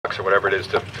or whatever it is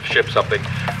to ship something.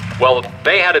 Well,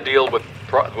 they had a deal with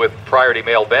Priority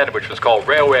Mail then, which was called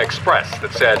Railway Express,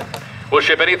 that said, we'll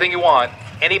ship anything you want,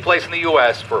 any place in the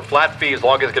U.S. for a flat fee as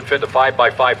long as it can fit in a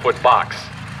 5x5 foot box.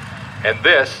 And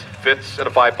this fits in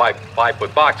a 5x5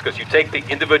 foot box because you take the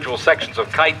individual sections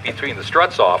of kite between the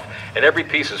struts off, and every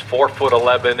piece is 4 foot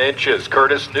 11 inches.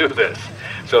 Curtis knew this.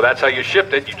 So that's how you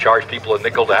shipped it. You charge people a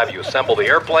nickel to have you assemble the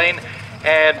airplane,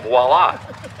 and voila,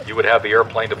 you would have the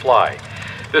airplane to fly.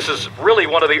 This is really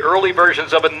one of the early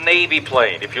versions of a Navy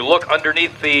plane. If you look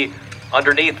underneath the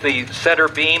center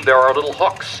beam, there are little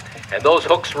hooks, and those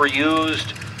hooks were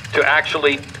used to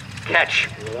actually catch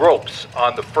ropes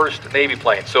on the first Navy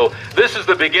plane. So this is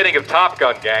the beginning of Top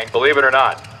Gun, gang, believe it or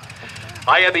not.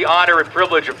 I had the honor and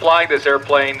privilege of flying this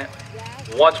airplane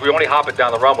once. We only hop it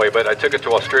down the runway, but I took it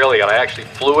to Australia and I actually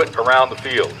flew it around the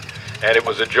field. And it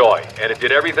was a joy. And it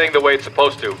did everything the way it's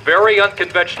supposed to. Very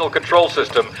unconventional control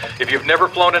system if you've never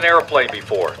flown an airplane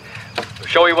before. I'll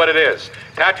show you what it is.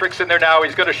 Patrick's in there now.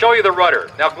 He's going to show you the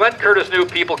rudder. Now, Glenn Curtis knew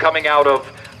people coming out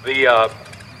of the,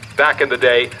 back in the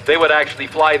day, they would actually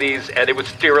fly these and they would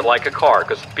steer it like a car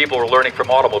because people were learning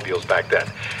from automobiles back then.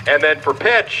 And then for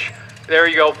pitch, there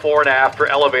you go, fore and aft for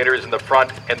elevators in the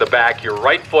front and the back. Your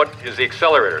right foot is the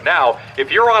accelerator. Now,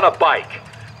 if you're on a bike,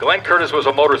 Glenn Curtis was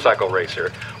a motorcycle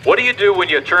racer. What do you do when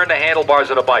you turn the handlebars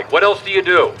on a bike? What else do you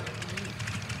do?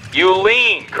 You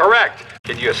lean, correct.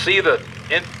 Can you see the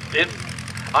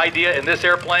idea in this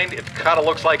airplane? It kind of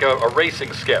looks like a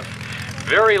racing skiff.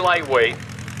 Very lightweight,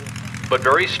 but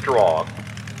very strong,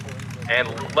 and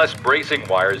less bracing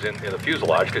wires in the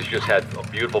fuselage because you just had a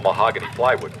beautiful mahogany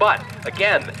plywood. But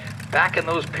again, back in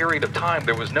those period of time,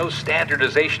 there was no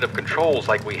standardization of controls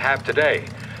like we have today.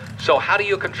 So how do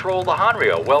you control the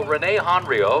Hanrio? Well, Rene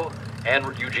Hanrio and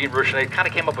Eugene Rouchenet kind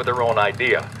of came up with their own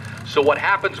idea. So what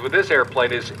happens with this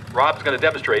airplane is, Rob's going to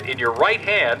demonstrate, in your right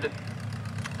hand,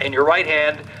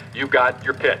 you've got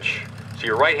your pitch. So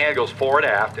your right hand goes fore and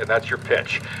aft, and that's your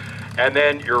pitch. And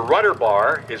then your rudder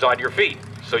bar is on your feet,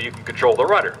 so you can control the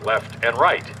rudder, left and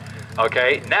right.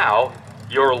 Okay, now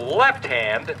your left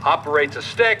hand operates a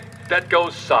stick that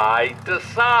goes side to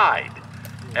side,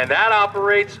 and that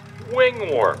operates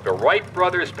wing warp, the Wright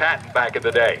brothers patent back in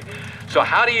the day. So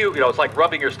how do you, it's like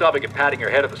rubbing your stomach and patting your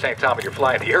head at the same time when you're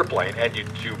flying the airplane, and you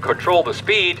control the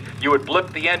speed, you would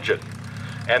blip the engine.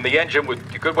 And the engine would,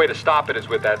 a good way to stop it is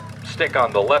with that stick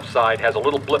on the left side has a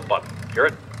little blip button. Hear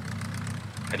it?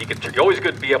 And you're always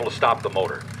good to be able to stop the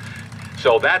motor.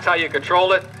 So that's how you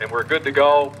control it, and we're good to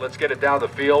go. Let's get it down the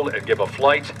field and give a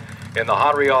flight in the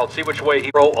Hanrio. See which way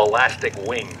he throw elastic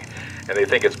wing. And they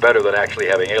think it's better than actually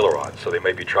having ailerons, so they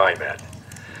may be trying that.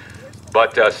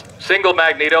 But single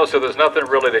magneto, so there's nothing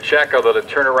really to check other than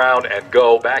turn around and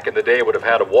go. Back in the day, it would have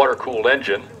had a water-cooled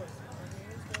engine.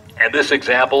 And this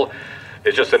example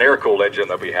is just an air-cooled engine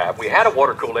that we have. We had a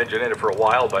water-cooled engine in it for a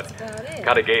while, but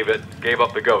kind of gave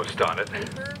up the ghost on it.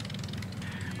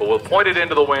 But we'll point it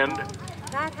into the wind,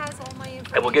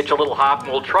 and we'll get you a little hop,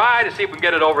 and we'll try to see if we can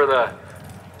get it over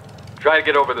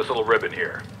this little ribbon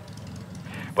here.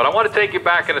 But I want to take you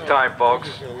back in the time, folks.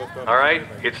 All right?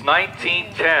 It's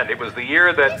 1910. It was the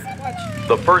year that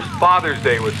the first Father's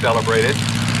Day was celebrated.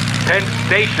 Penn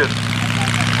Station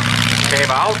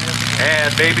came out,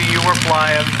 and maybe you were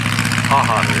flying a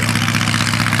Hanrio.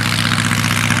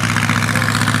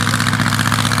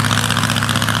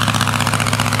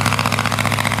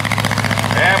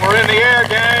 And we're in the air,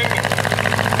 gang.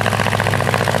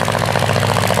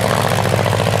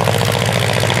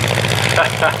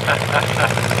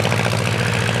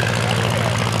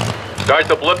 Start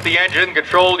to blip the engine,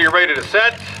 control, you're ready to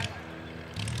set.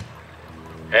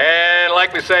 And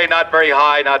like we say, not very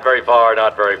high, not very far,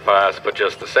 not very fast, but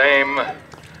just the same.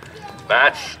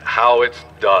 That's how it's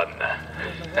done.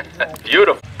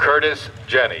 Beautiful. Curtis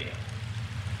Jenny.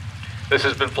 This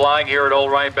has been flying here at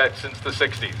Old Rhinebeck since the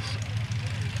 60s.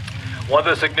 One of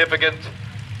the significant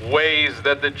ways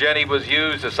that the Jenny was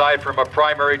used, aside from a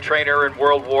primary trainer in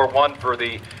World War I for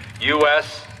the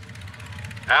U.S.,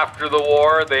 after the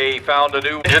war, they found a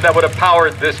new engine that would have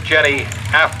powered this Jenny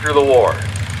after the war.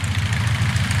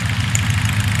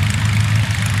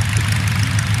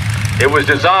 It was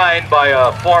designed by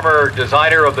a former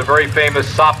designer of the very famous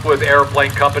Sopwith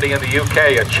Airplane Company in the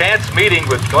UK. A chance meeting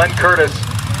with Glenn Curtis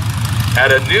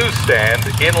at a newsstand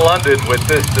in London with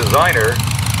this designer.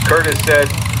 Curtis said,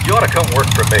 "You ought to come work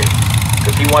for me,"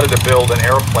 because he wanted to build an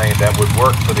airplane that would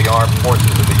work for the armed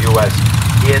forces of the U.S.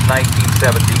 in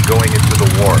 1917 going into the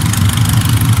war.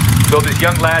 So this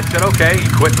young lad said, okay, he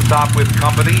quit the Sopwith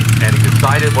company, and he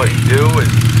decided what he'd do is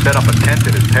set up a tent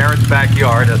in his parents'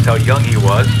 backyard. That's how young he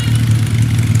was.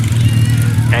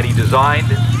 And he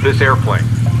designed this airplane.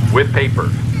 with paper,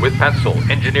 with pencil,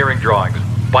 engineering drawings,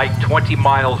 bike 20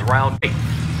 miles round.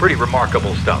 Pretty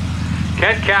remarkable stuff.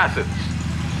 Ken Cassins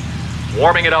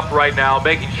warming it up right now,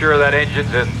 making sure that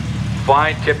engine's in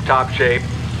fine tip-top shape.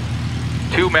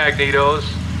 2 magnetos,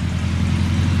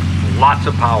 lots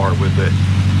of power with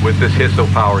this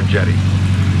Hisso-powered jetty.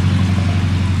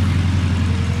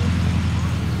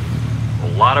 A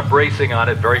lot of bracing on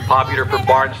it, very popular for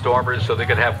barnstormers, so they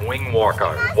could have wing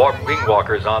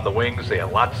walkers on the wings. They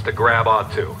have lots to grab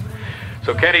onto.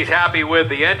 So Kenny's happy with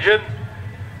the engine.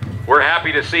 We're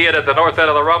happy to see it at the north end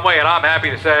of the runway, and I'm happy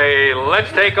to say,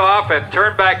 let's take off and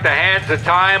turn back the hands of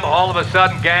time. All of a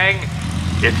sudden, gang,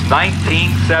 it's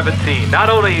 1917.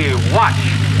 Not only watch,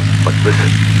 but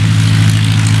listen.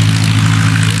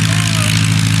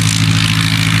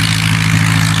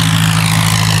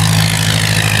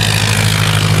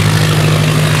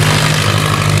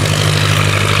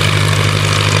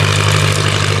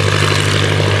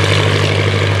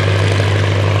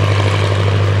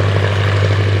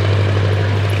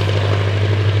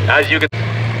 As you can,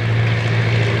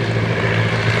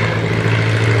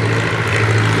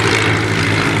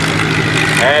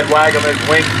 and wagging his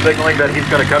wings, signaling that he's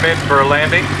going to come in for a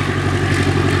landing.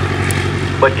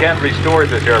 But Ken restored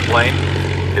this airplane.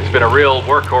 It's been a real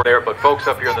workhorse there, but folks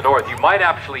up here in the north, you might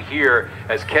actually hear,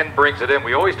 as Ken brings it in,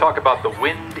 we always talk about the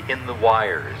wind in the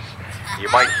wires. You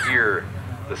might hear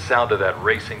the sound of that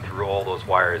racing through all those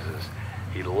wires as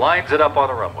he lines it up on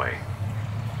the runway.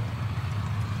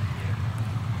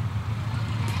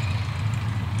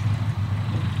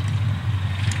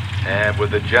 And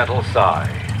with a gentle sigh.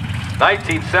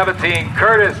 1917,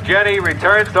 Curtis Jenny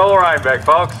returns to Old Rhinebeck,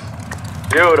 folks.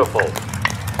 Beautiful.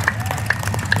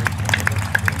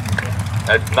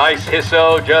 That nice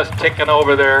Hisso just ticking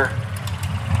over there.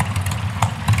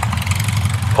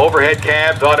 Overhead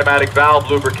cams, automatic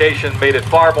valve lubrication made it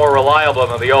far more reliable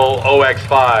than the old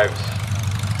OX5s.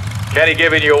 Kenny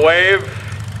giving you a wave.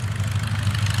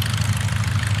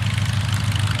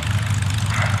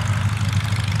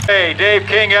 Hey, Dave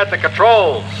King at the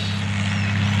controls.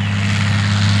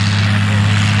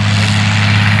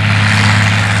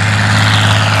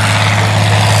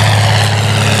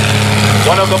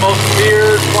 One of the most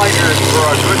feared fighters for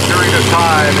a good period of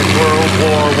time in World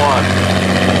War I.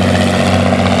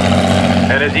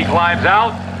 And as he climbs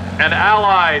out, an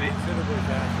Allied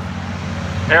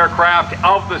aircraft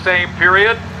of the same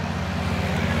period.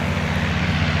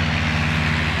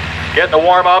 Getting the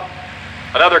warm up.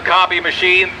 Another copy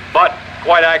machine, but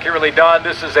quite accurately done.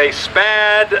 This is a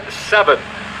SPAD 7.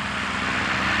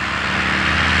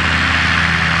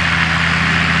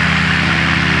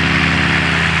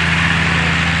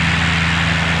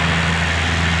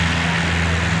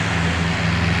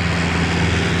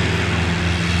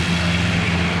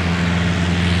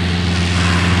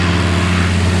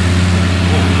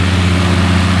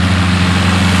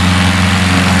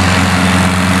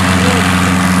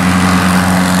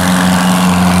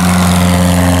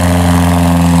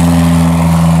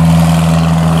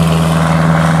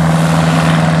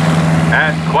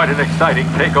 Quite an exciting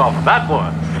takeoff, that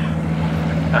one.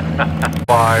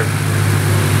 5.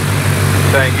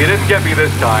 Saying, you didn't get me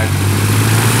this time.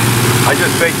 I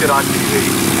just faked it on TV.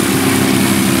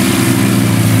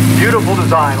 Beautiful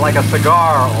design, like a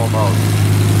cigar almost.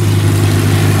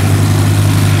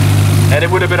 And it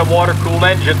would have been a water-cooled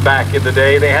engine back in the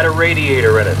day. They had a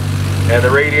radiator in it. And the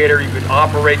radiator, you could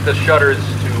operate the shutters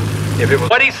to, if it was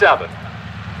 27.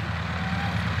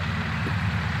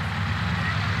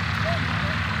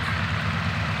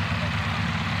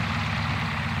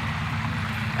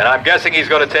 And I'm guessing he's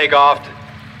going to take off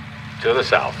to the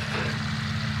south.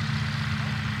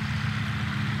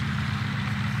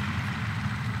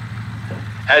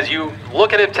 As you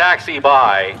look at him taxi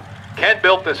by, Ken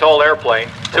built this whole airplane.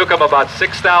 Took him about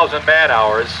 6,000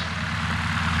 man-hours.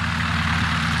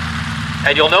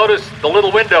 And you'll notice the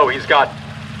little window he's got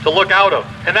to look out of.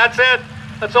 And that's it.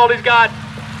 That's all he's got.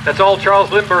 That's all Charles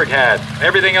Lindbergh had.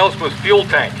 Everything else was fuel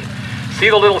tank.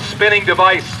 See the little spinning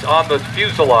device on the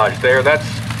fuselage there?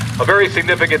 That's a very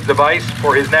significant device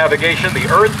for his navigation, the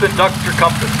Earth Inductor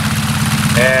Compass.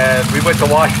 And we went to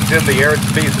Washington. The Air and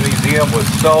Space Museum was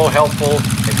so helpful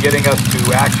in getting us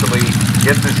to actually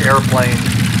get this airplane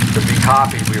to be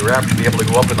copied. We were actually able to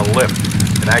go up in the lift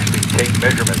and actually take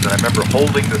measurements. And I remember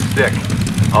holding the stick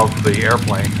of the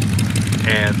airplane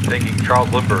and thinking Charles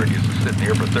Lindbergh used to sit in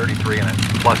here for 33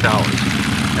 plus hours.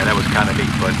 And that was kind of neat.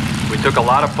 But we took a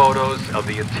lot of photos of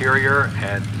the interior,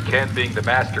 and Ken, being the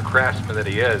master craftsman that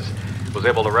he is, was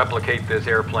able to replicate this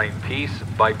airplane piece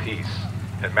by piece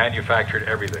and manufactured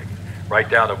everything, right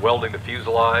down to welding the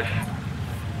fuselage.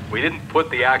 We didn't put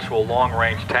the actual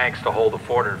long-range tanks to hold the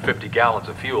 450 gallons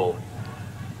of fuel,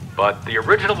 but the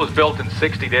original was built in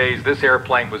 60 days. This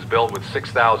airplane was built with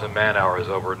 6,000 man-hours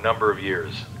over a number of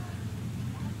years.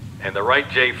 And the Wright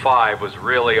J5 was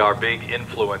really our big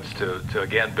influence to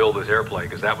again build this airplane,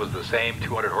 because that was the same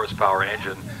 200 horsepower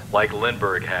engine like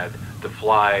Lindbergh had to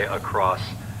fly across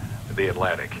the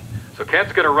Atlantic. So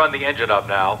Ken's going to run the engine up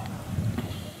now,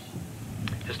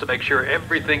 just to make sure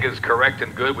everything is correct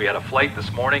and good. We had a flight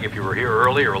this morning. If you were here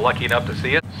early or lucky enough to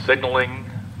see it, signaling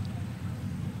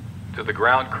to the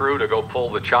ground crew to go pull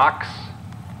the chocks.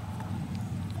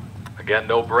 Again,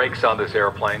 no brakes on this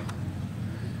airplane.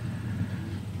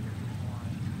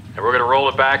 And we're going to roll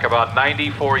it back about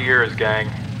 94 years, gang.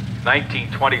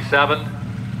 1927,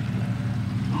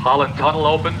 Holland Tunnel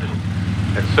opened,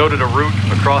 and so did a route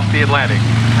across the Atlantic,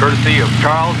 courtesy of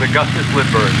Charles Augustus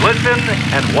Lindbergh. Listen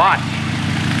and watch.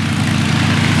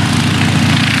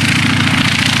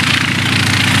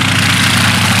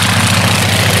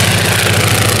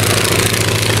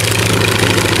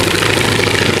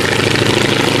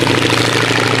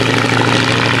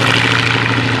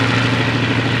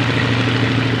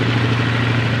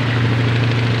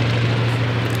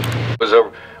 Was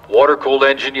a water-cooled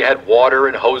engine. You had water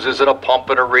and hoses and a pump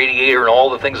and a radiator and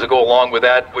all the things that go along with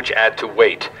that, which add to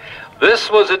weight. This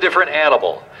was a different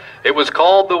animal. It was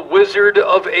called the Wizard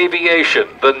of Aviation,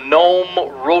 the Gnome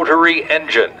rotary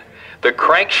engine. The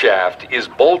crankshaft is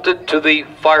bolted to the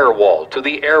firewall, to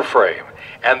the airframe,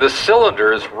 and the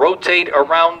cylinders rotate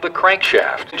around the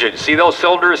crankshaft. See those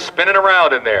cylinders spinning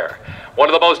around in there? One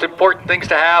of the most important things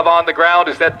to have on the ground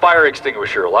is that fire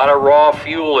extinguisher. A lot of raw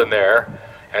fuel in there,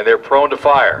 and they're prone to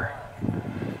fire.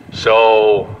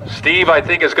 So Steve, I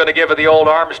think, is going to give it the old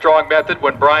Armstrong method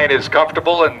when Brian is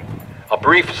comfortable, and a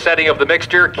brief setting of the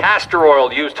mixture. Castor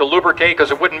oil used to lubricate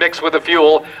because it wouldn't mix with the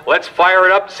fuel. Let's fire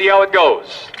it up and see how it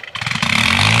goes.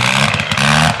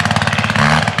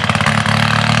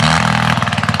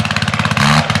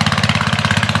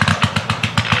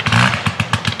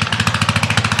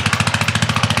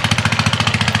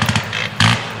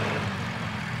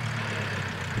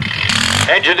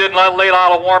 Engine didn't lay a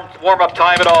lot of warm-up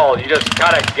time at all. You just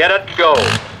kind of get it and go.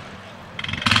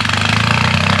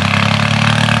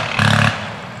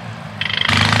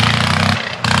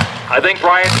 I think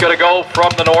Brian's going to go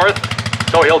from the north,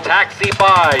 so he'll taxi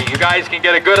by. You guys can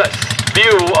get a good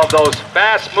view of those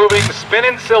fast-moving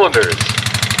spinning cylinders.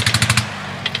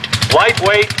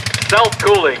 Lightweight,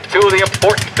 self-cooling, two of the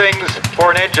important things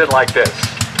for an engine like this.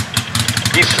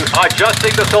 He's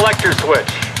adjusting the selector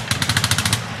switch,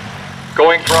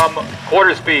 going from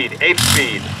quarter speed, eighth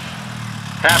speed,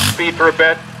 half speed for a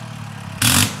bit.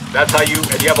 That's how you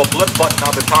have a blip button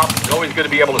on the top. You're always going to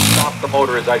be able to stop the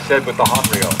motor, as I said, with the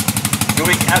Honrio.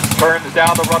 Doing S-turns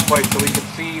down the runway so we can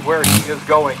see where he is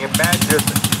going. Imagine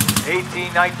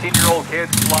 18, 19-year-old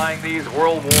kids flying these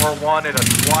World War I in a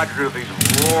squadron of these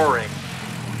roaring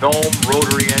Gnome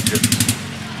rotary engines.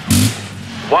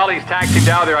 While he's taxiing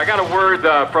down there, I got a word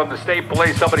from the state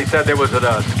police. Somebody said there was an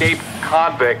escaped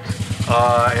convict.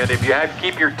 And if you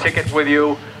keep your ticket with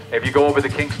you, if you go over the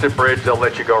Kingston Bridge, they'll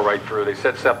let you go right through. They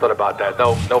said something about that.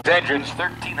 No. Engines,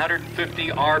 1,350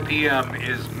 RPM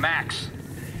is max.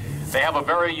 They have a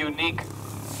very unique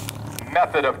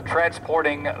method of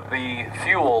transporting the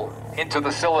fuel into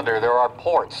the cylinder. There are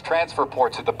ports, transfer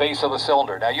ports at the base of the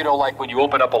cylinder. Now, you know, like when you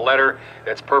open up a letter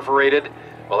that's perforated,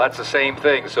 well, that's the same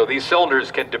thing. So these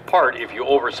cylinders can depart if you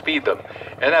overspeed them,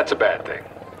 and that's a bad thing.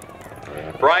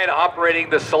 Brian operating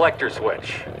the selector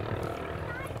switch.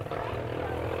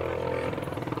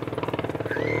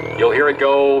 You'll hear it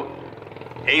go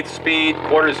eighth speed,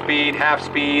 quarter speed, half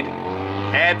speed,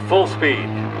 and full speed.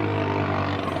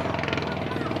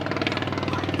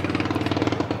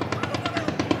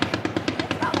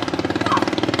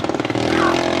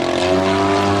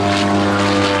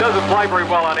 Doesn't fly very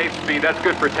well on eighth speed. That's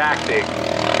good for taxiing.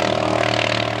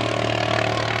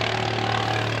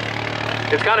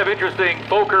 It's kind of interesting.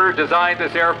 Fokker designed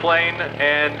this airplane,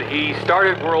 and he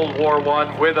started World War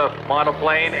I with a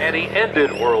monoplane, and he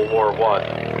ended World War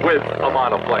I with a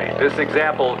monoplane. This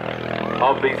example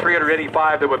of the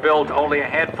 385 that were built, only a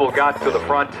handful got to the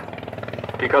front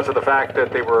because of the fact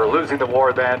that they were losing the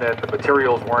war then and the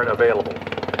materials weren't available.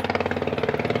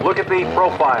 Look at the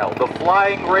profile. The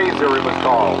Flying Razor, it was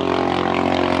called.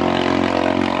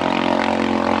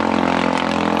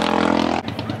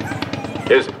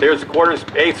 There's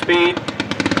eighth speed,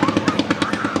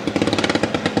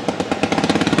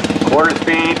 quarter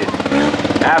speed,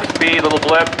 half speed, little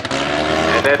blip,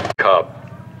 and then Cub.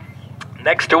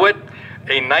 Next to it,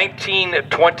 a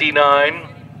 1929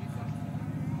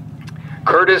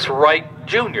 Curtiss Wright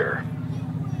Jr.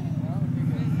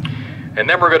 And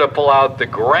then we're going to pull out the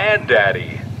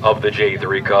granddaddy of the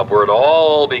J3 Cub, where it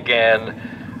all began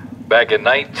back in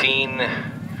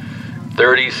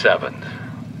 1937.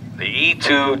 The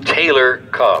E2 Taylor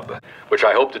Cub, which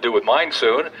I hope to do with mine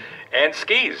soon, and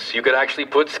skis. You could actually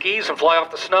put skis and fly off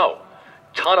the snow.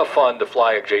 Ton of fun to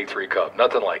fly a J3 Cub,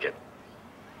 nothing like it.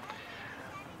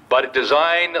 But at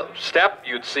design step,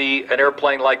 you'd see an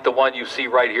airplane like the one you see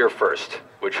right here first,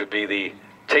 which would be the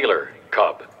Taylor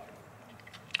Cub.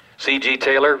 C.G.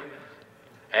 Taylor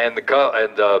and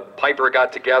Piper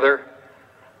got together,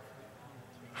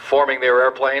 forming their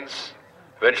airplanes,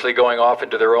 eventually going off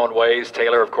into their own ways.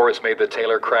 Taylor, of course, made the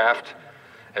Taylor Craft,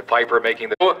 and Piper making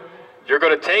the... You're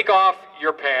going to take off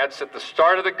your pants at the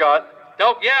start of the gun.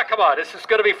 No, yeah, come on, this is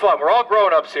going to be fun. We're all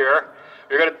grown-ups here.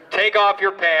 You're going to take off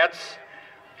your pants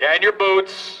and your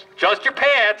boots, just your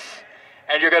pants,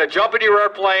 and you're going to jump into your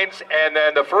airplanes, and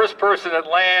then the first person that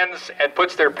lands and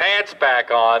puts their pants back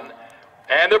on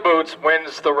and their boots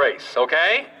wins the race,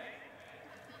 okay?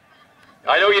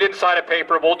 I know you didn't sign a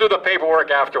paper. We'll do the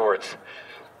paperwork afterwards.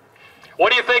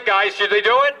 What do you think, guys? Should they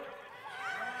do it?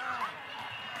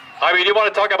 I mean, you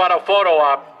want to talk about a photo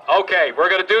op. Okay, we're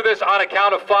going to do this on a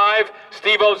count of 5.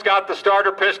 Steve-O's got the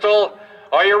starter pistol.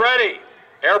 Are you ready?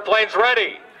 Airplane's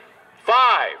ready.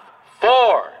 5,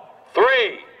 4,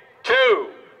 3, 2,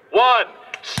 1.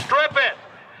 Strip it.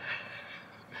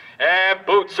 And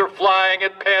boots are flying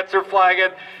and pants are flying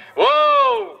and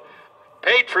whoa!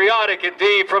 Patriotic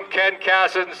indeed from Ken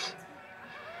Cassins.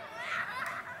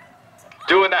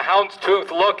 Doing the houndstooth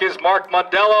look is Mark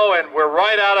Mondello, and we're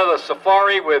right out of the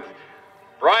safari with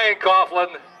Brian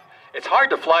Coughlin. It's hard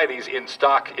to fly these in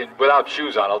stock without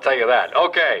shoes on, I'll tell you that.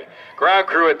 Okay, ground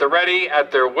crew at the ready,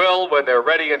 at their will. When they're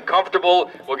ready and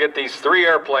comfortable, we'll get these 3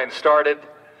 airplanes started.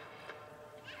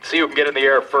 See who can get in the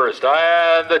air first.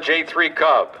 And the J3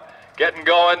 Cub getting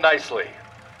going nicely.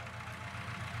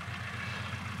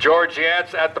 George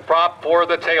Yance at the prop for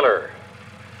the Taylor.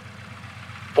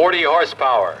 40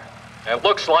 horsepower. And it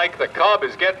looks like the Cub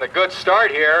is getting a good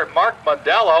start here. Mark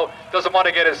Mondello doesn't want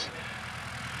to get his...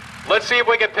 Let's see if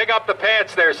we can pick up the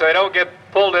pants there so they don't get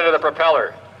pulled into the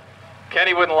propeller.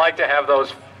 Kenny wouldn't like to have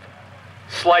those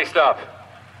sliced up.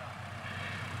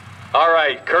 All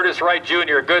right, Curtis Wright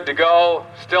Jr., good to go.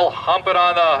 Still humping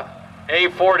on the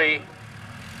A40.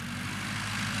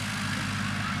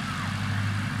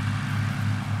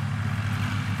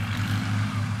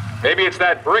 Maybe it's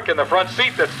that brick in the front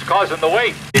seat that's causing the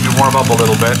weight. Need to warm up a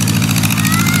little bit.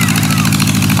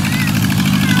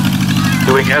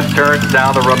 Doing S-turns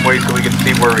down the runway so we can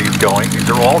see where he's going. These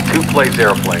are all 2-place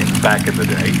airplanes back in the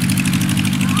day.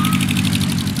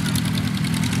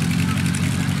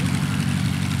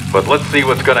 But let's see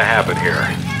what's going to happen here.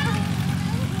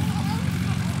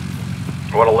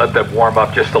 I want to let them warm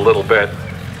up just a little bit.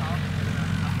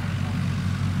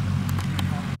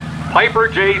 Piper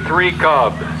J3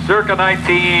 Cub, circa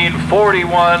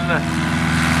 1941.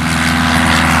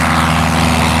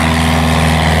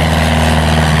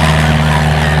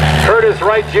 Curtis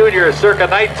Wright Jr., circa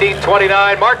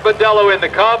 1929. Mark Mondello in the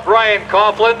Cub. Brian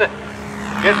Coughlin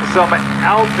getting some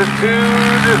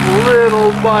altitude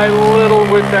little by little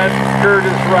with that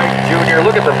Curtis Wright Jr.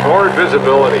 Look at the forward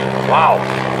visibility. Wow.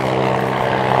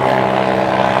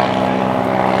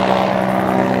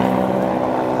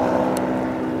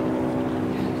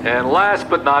 And last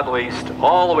but not least,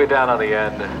 all the way down on the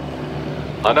end,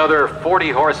 another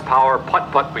 40 horsepower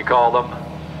putt-putt, we call them.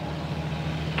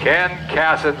 Ken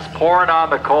Cassins pouring on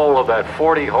the coal of that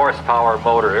 40 horsepower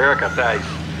motor. Eric, he's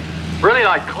really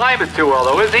not climbing too well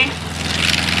though, is he?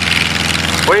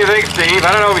 What do you think, Steve?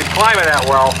 I don't know if he's climbing that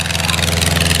well.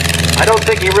 I don't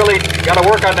think he really got to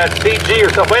work on that CG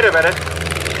or something. Wait a minute.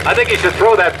 I think he should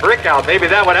throw that brick out. Maybe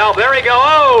that would help. There we go.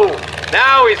 Oh,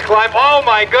 now he's climbing. Oh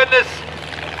my goodness.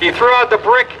 He threw out the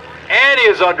brick and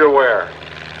his underwear.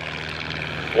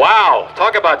 Wow,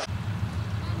 talk about...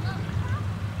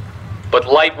 But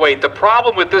lightweight. The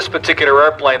problem with this particular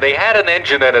airplane, they had an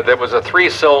engine in it that was a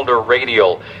 3-cylinder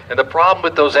radial. And the problem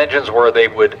with those engines were a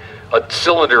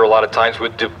cylinder a lot of times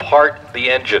would depart the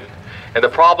engine. And the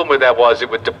problem with that was it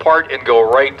would depart and go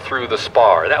right through the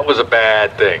spar. That was a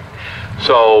bad thing.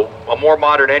 So a more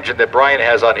modern engine that Brian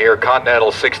has on here,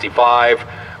 Continental 65,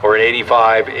 or an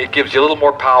 85, it gives you a little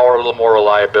more power, a little more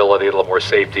reliability, a little more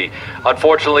safety.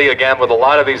 Unfortunately, again, with a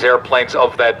lot of these airplanes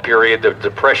of that period, the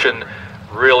Depression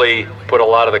really put a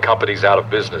lot of the companies out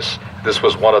of business. This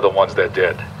was one of the ones that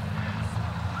did.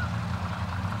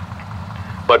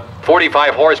 But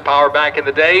 45 horsepower back in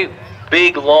the day,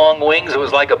 big long wings, it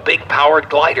was like a big powered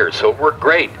glider, so it worked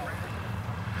great.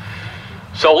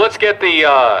 So let's get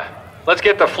the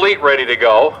fleet ready to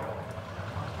go.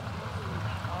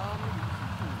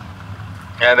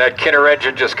 And that Kinner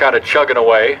engine just kind of chugging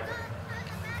away.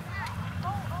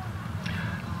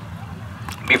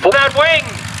 Before that wing!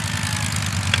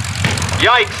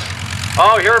 Yikes!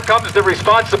 Oh, here comes the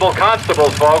responsible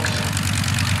constables, folks.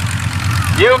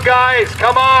 You guys,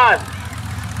 come on!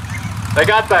 They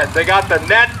got the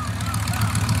net,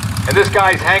 and this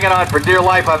guy's hanging on for dear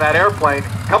life on that airplane.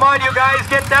 Come on, you guys,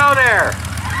 get down there!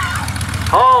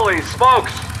 Holy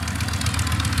smokes!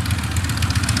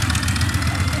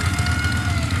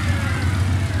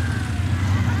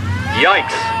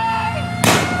 Yikes!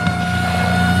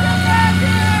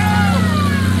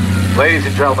 Ladies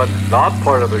and gentlemen, not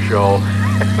part of the show.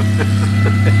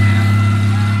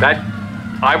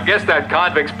 I guess that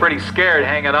convict's pretty scared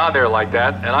hanging on there like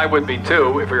that, and I would be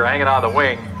too if we were hanging on the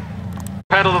wing.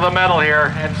 Pedal to the metal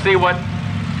here and see what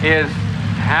is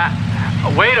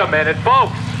wait a minute,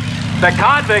 folks. The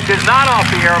convict is not off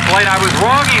the airplane. I was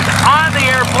wrong. He's on the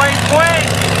airplane's wing.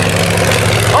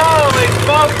 Holy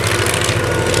smokes.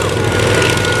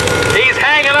 He's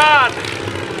hanging on.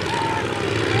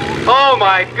 Oh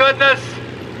my goodness.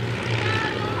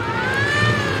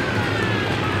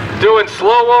 Doing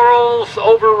slow rolls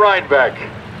over Rhinebeck.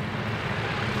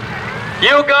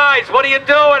 You guys, what are you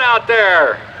doing out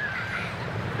there?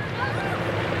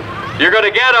 You're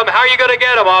gonna get him. How are you gonna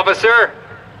get him, officer?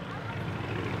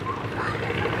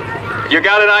 You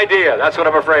got an idea. That's what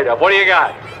I'm afraid of. What do you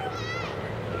got?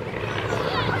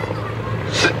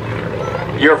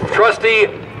 Your trusty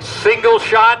single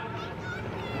shot?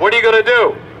 What are you gonna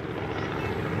do?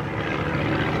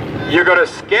 You're gonna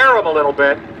scare him a little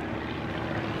bit.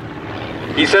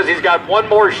 He says he's got one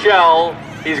more shell.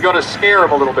 He's gonna scare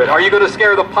him a little bit. Are you gonna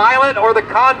scare the pilot or the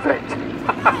convict?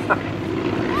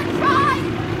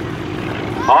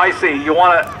 Oh, I see. You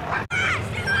wanna...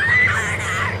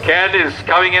 Ken is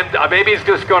coming in. Maybe he's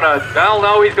just gonna... Well,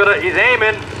 no, he's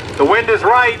aiming. The wind is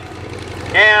right.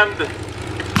 And...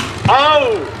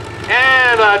 Oh!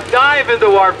 And a dive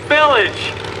into our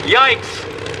village. Yikes.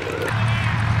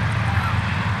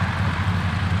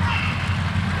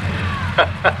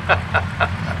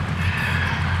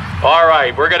 All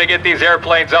right, we're going to get these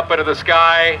airplanes up into the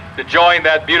sky to join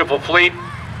that beautiful fleet.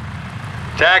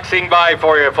 Taxiing by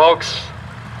for you, folks.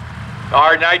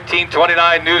 Our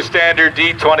 1929 New Standard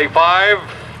D-25.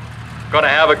 Going to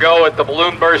have a go at the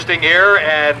balloon bursting here,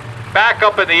 and back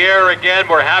up in the air again.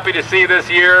 We're happy to see this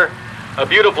year a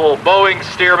beautiful Boeing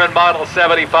Stearman Model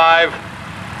 75,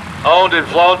 owned and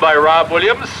flown by Rob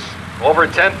Williams. Over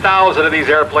 10,000 of these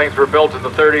airplanes were built in the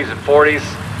 30s and 40s.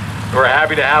 We're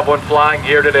happy to have one flying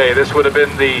here today. This would have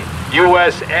been the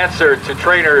U.S. answer to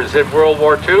trainers in World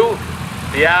War II.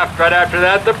 Right after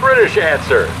that, the British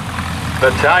answer.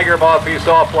 The Tiger Moth you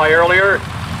saw fly earlier.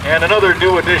 And another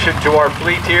new addition to our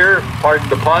fleet here, pardon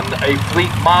the pun, a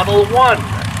Fleet Model 1.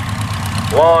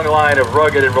 Long line of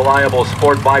rugged and reliable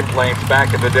sport biplanes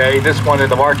back in the day. This one in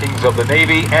the markings of the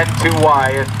Navy,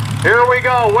 N2Y. And here we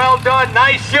go. Well done.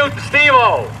 Nice shooting,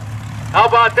 Steve-O. How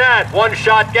about that?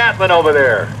 One-shot Gatlin over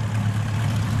there.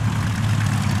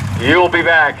 You'll be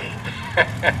back.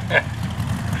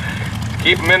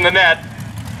 Keep him in the net.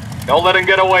 Don't let him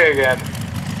get away again.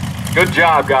 Good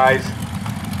job, guys.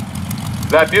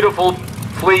 That beautiful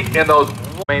fleet in those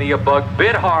Mania bug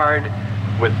bit hard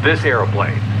with this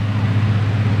airplane.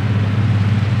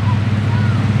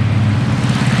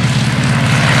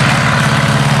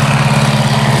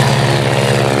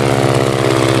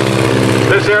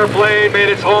 This airplane made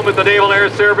its home at the Naval Air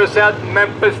Service at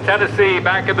Memphis, Tennessee.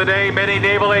 Back in the day, many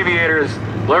naval aviators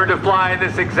learned to fly in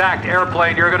this exact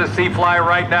airplane you're going to see fly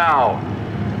right now.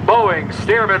 Boeing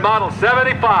Stearman Model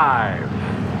 75.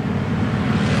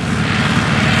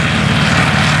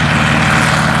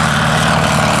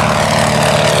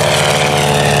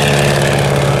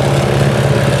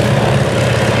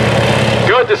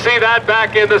 Good to see that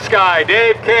back in the sky.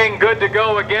 Dave King, good to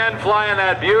go again, flying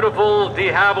that beautiful de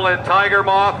Havilland Tiger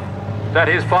Moth that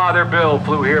his father Bill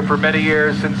flew here for many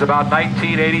years, since about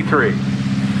 1983.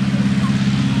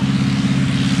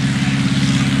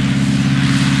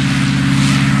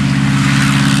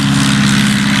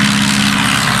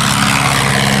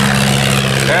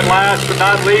 And last but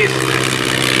not least,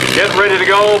 getting ready to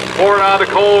go, pouring on the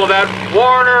coal of that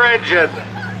Warner engine.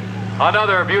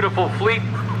 Another beautiful fleet.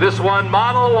 This one,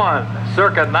 Model 1,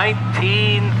 circa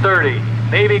 1930.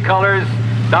 Navy colors,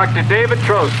 Dr. David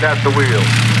Trost at the wheel.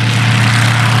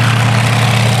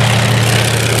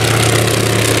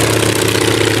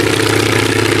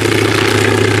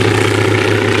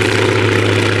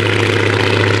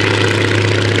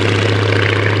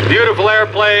 Beautiful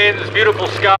airplanes, beautiful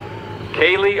sky.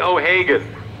 Kaylee O'Hagan,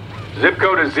 zip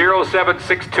code is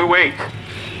 07628.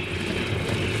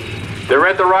 The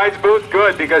Rent the Rides booth?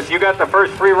 Good, because you got the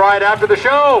first free ride after the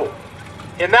show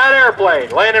in that airplane,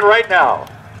 landing right now.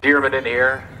 Dearman in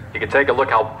here. You can take a look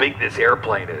how big this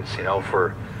airplane is, you know,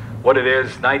 for what it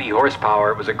is, 90 horsepower.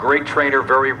 It was a great trainer,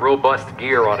 very robust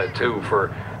gear on it too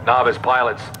for novice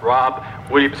pilots. Rob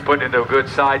Williams putting into a good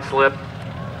side slip,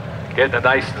 getting it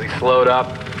nicely slowed up.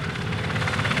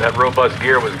 That robust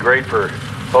gear was great for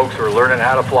folks who are learning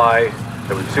how to fly.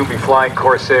 That would soon be flying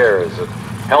Corsairs and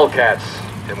Hellcats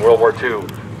in World War II.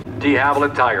 De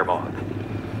Havilland Tiger Moth.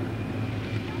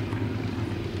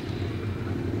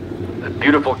 The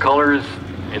beautiful colors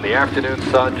in the afternoon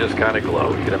sun just kind of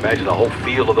glow. You can imagine the whole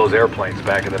field of those airplanes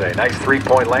back in the day. Nice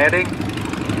three-point landing,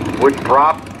 wooden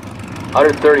prop,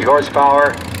 130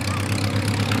 horsepower.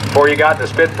 Before you got in the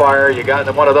Spitfire, you got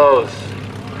into one of those.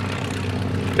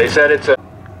 They said it's a...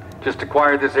 Just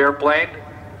acquired this airplane.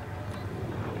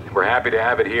 We're happy to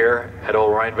have it here at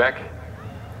old Rhinebeck.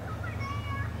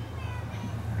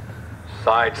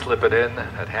 Side slipping in,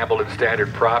 that Hamilton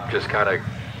standard prop just kind of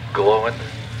glowing.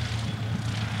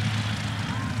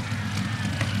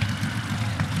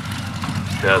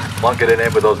 Just plunking it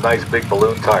in with those nice big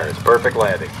balloon tires. Perfect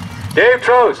landing. Dave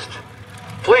Trost,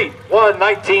 Fleet 1,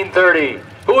 1930.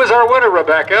 Who is our winner,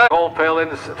 Rebecca? Cole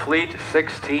Palin's Fleet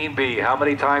 16B. How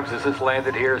many times has this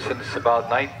landed here since about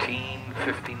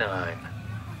 1959?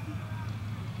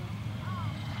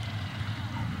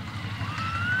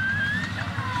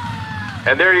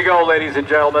 And there you go, ladies and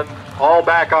gentlemen. All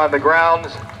back on the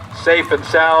grounds, safe and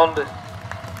sound.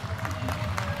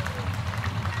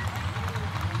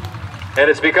 And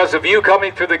it's because of you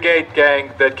coming through the gate,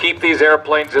 gang, that keep these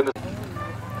airplanes in the...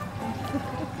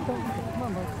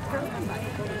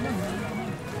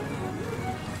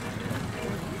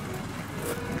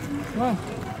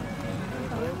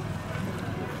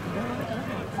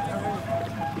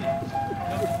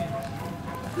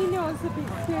 He knows the big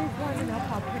serious one and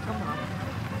I'll pick him up.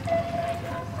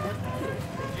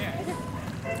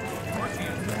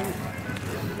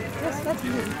 Yes, that's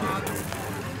beautiful.